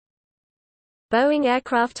Boeing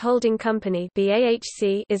Aircraft Holding Company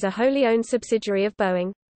 (BAHC) is a wholly owned subsidiary of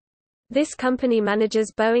Boeing. This company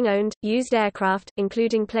manages Boeing-owned, used aircraft,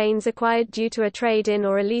 including planes acquired due to a trade-in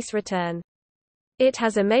or a lease return. It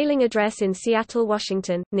has a mailing address in Seattle,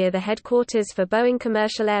 Washington, near the headquarters for Boeing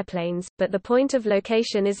commercial airplanes, but the point of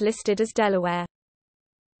location is listed as Delaware.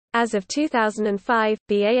 As of 2005,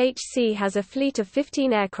 BAHC has a fleet of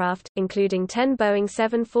 15 aircraft, including 10 Boeing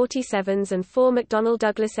 747s and 4 McDonnell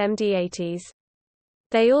Douglas MD-80s.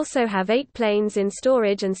 They also have 8 planes in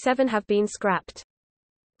storage and 7 have been scrapped.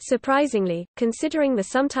 Surprisingly, considering the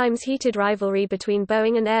sometimes heated rivalry between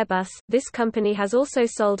Boeing and Airbus, this company has also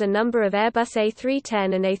sold a number of Airbus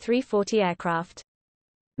A310 and A340 aircraft.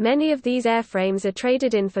 Many of these airframes are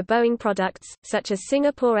traded in for Boeing products, such as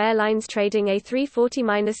Singapore Airlines trading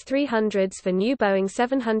A340-300s for new Boeing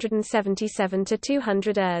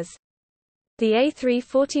 777-200ERs. The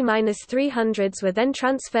A340-300s were then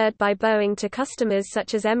transferred by Boeing to customers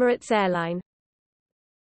such as Emirates Airline.